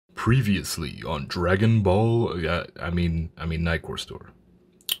Previously on Dragon Ball, I mean Nitecore Store.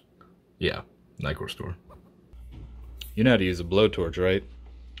 Yeah, Nitecore Store. You know how to use a blowtorch, right?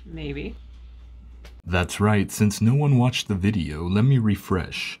 Maybe. That's right, since no one watched the video, let me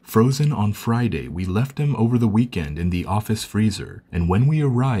refresh. Frozen on Friday, we left him over the weekend in the office freezer, and when we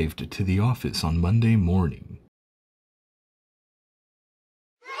arrived to the office on Monday morning,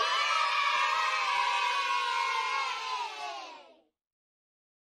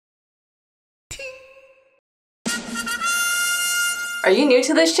 Are you new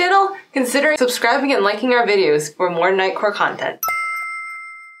to this channel? Consider subscribing and liking our videos for more Nitecore content.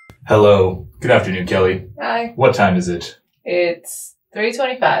 Hello. Good afternoon, Kelly. Hi. What time is it? It's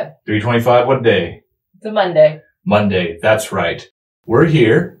 3:25. 3:25, what day? It's a Monday. Monday, that's right. We're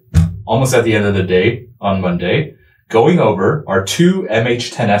here, almost at the end of the day, on Monday, going over our two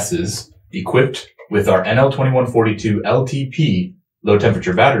MH10Ss equipped with our NL2142 LTP low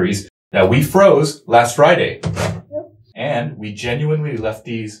temperature batteries that we froze last Friday. And we genuinely left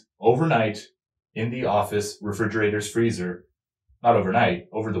these overnight in the office refrigerator's freezer. Not overnight,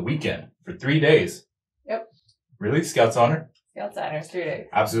 over the weekend for 3 days. Yep. Really? Scout's honor? Scout's honor, 3 days.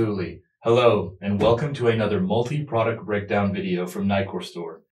 Absolutely. Hello, and welcome to another multi-product breakdown video from Nitecore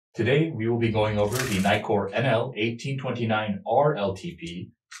Store. Today, we will be going over the Nitecore NL1829R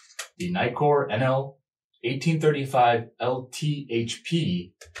LTP, the Nitecore NL1835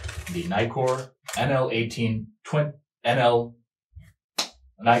 LTHP, the Nitecore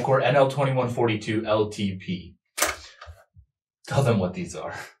Nitecore NL2142 LTP. Tell them what these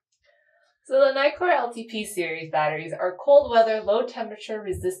are. So the Nitecore LTP series batteries are cold weather, low temperature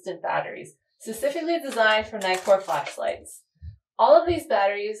resistant batteries, specifically designed for Nitecore flashlights. All of these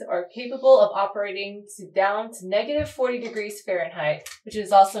batteries are capable of operating down to negative 40 degrees Fahrenheit, which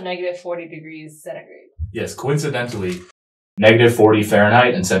is also negative 40 degrees centigrade. Yes, coincidentally, negative 40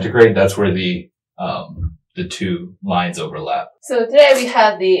 Fahrenheit and centigrade, that's where the two lines overlap. So today we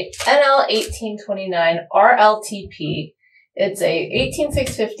have the NL1829 RLTP. It's a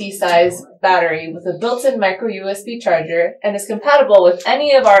 18650 size battery with a built-in micro USB charger and is compatible with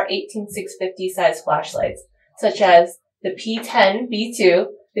any of our 18650 size flashlights, such as the P10V2,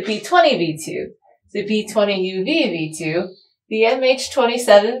 the P20V2, the P20UV-V2, the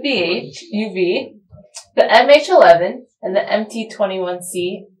MH27VH UV, the MH11, and the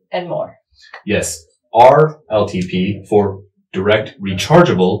MT21C, and more. Yes, RLTP for direct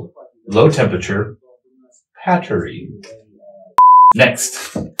rechargeable low temperature battery.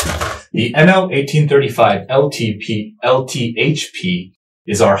 Next, the NL1835 LTHP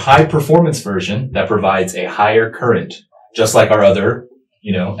is our high performance version that provides a higher current, just like our other,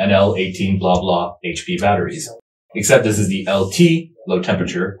 NL18 blah blah HP batteries. Except this is the LT, low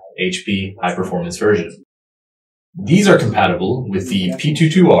temperature, HP high performance version. These are compatible with the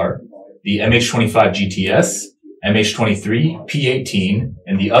P22R, the MH25 GTS, MH23, P18,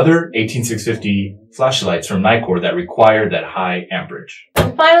 and the other 18650 flashlights from Nitecore that require that high amperage.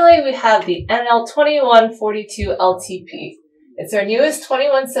 And finally, we have the NL2142 LTP. It's our newest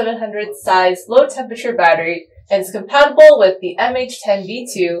 21700 size low temperature battery and is compatible with the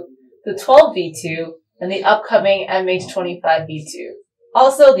MH10V2, the 12V2, and the upcoming MH25V2.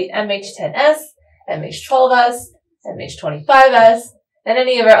 Also the MH10S, MH12S, MH25S, and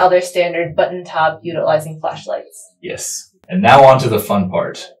any of our other standard button top utilizing flashlights. Yes. And now on to the fun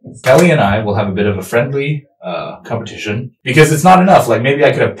part. Kelly and I will have a bit of a friendly competition because it's not enough. Like maybe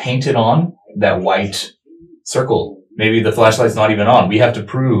I could have painted on that white circle. Maybe the flashlight's not even on. We have to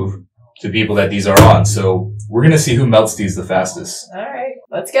prove to people that these are on. So we're going to see who melts these the fastest. All right,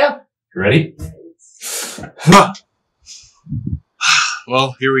 let's go. You ready?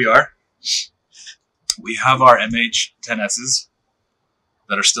 Well, here we are. We have our MH10Ss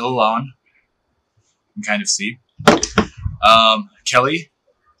that are still on. You can kind of see. Kelly,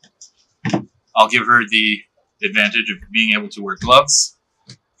 I'll give her the advantage of being able to wear gloves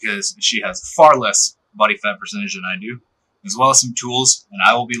because she has far less body fat percentage than I do, as well as some tools, and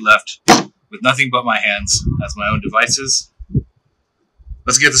I will be left with nothing but my hands as my own devices.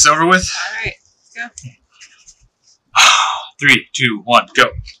 Let's get this over with. All right, let's go. 3, 2, 1,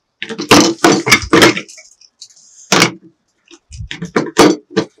 go.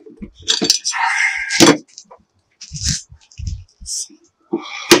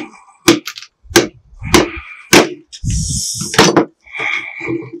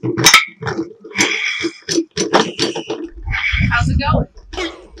 How's it going?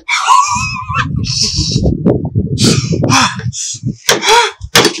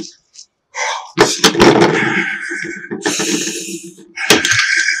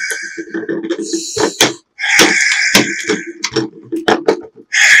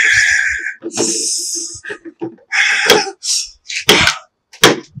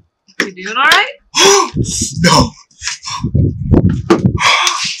 You doing all right? No.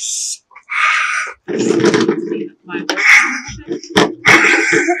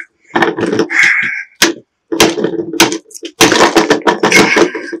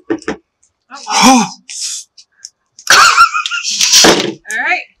 Oh, all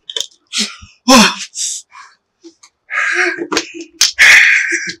right.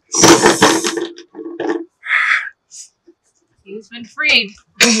 He's been freed.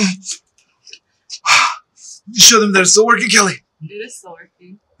 Show them that it's still working, Kelly. It is still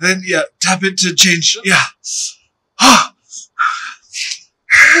working. Then, yeah, tap it to change. Yeah. I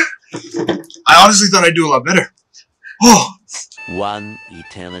honestly thought I'd do a lot better. Oh. One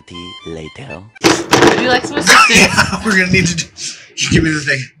eternity later. Would you like some assistance? Yeah, we're gonna need to do. Give me the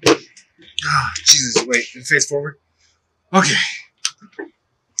thing. Oh, Jesus, wait. Face forward. Okay.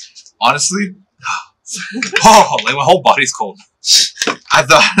 Honestly, like my whole body's cold. I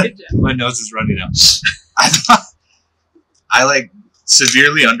thought my nose is running out. I thought I like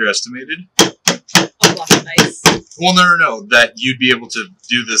severely underestimated. Oh, nice. Well, no, that you'd be able to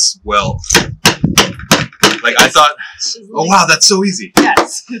do this well. Like I thought. Oh wow, that's so easy.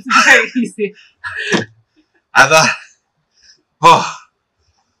 Yes, it's very easy. I thought. Oh,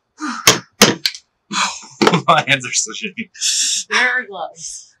 my hands are so shaky. There are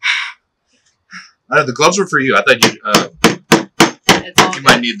gloves. The gloves were for you. I thought you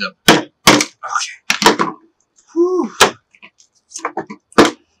might need them. Okay. Whew.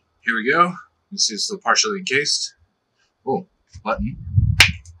 Here we go. This is still partially encased. Oh, button.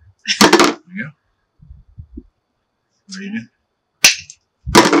 There we go. What are you doing?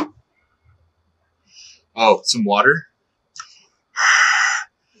 Oh, some water.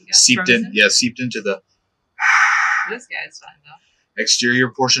 Seeped frozen? in. Yeah, seeped into the This guy's fine though. exterior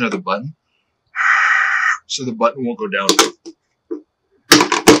portion of the button. So the button won't go down.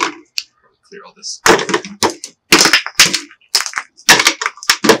 Clear all this.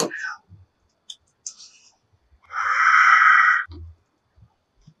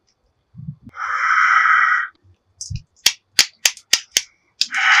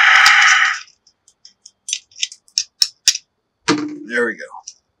 There we go.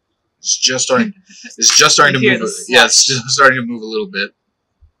 It's just starting. It's just starting to move. Yeah, it's just starting to move a little bit.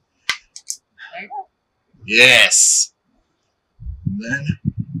 There you go. Yes. And then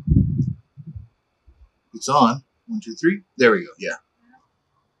it's on. 1, 2, 3. There we go. Yeah.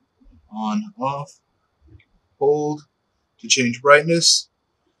 On, off. Hold to change brightness.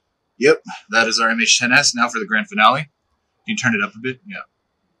 Yep, that is our MH10S. Now for the grand finale. Can you turn it up a bit? Yeah.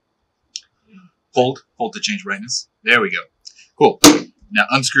 Hold to change brightness. There we go. Cool. Now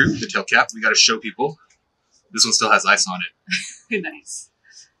unscrew the tail cap. We got to show people. This one still has ice on it. Nice.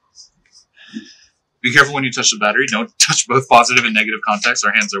 Be careful when you touch the battery. Don't touch both positive and negative contacts.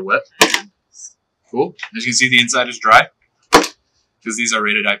 Our hands are wet. Cool. As you can see, the inside is dry because these are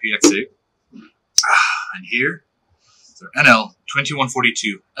rated IPX8. And here is our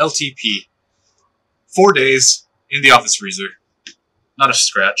NL2142 LTP. 4 days in the office freezer. Not a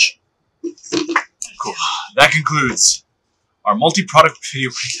scratch. Cool. That concludes our multi-product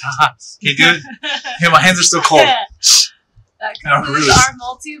video. Can you do it? Yeah, my hands are still cold. That concludes our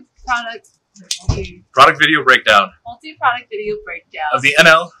multi-product breakdown video breakdown of the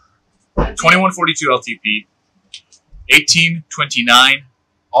NL2142 LTP, 1829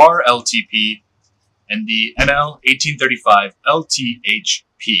 RLTP, and the NL1835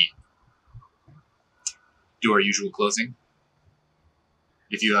 LTHP. Do our usual closing.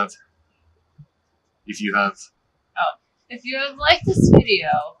 If you have liked this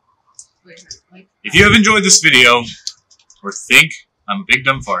video, if you have enjoyed this video, or think I'm a big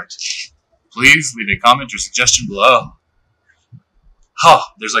dumb fart, please leave a comment or suggestion below.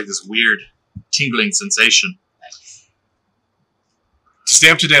 There's like this weird tingling sensation. To stay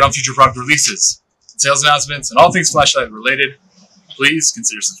up to date on future product releases, sales announcements, and all things flashlight related, please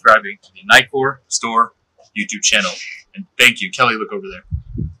consider subscribing to the Nitecore Store YouTube channel. And thank you. Kelly, look over there.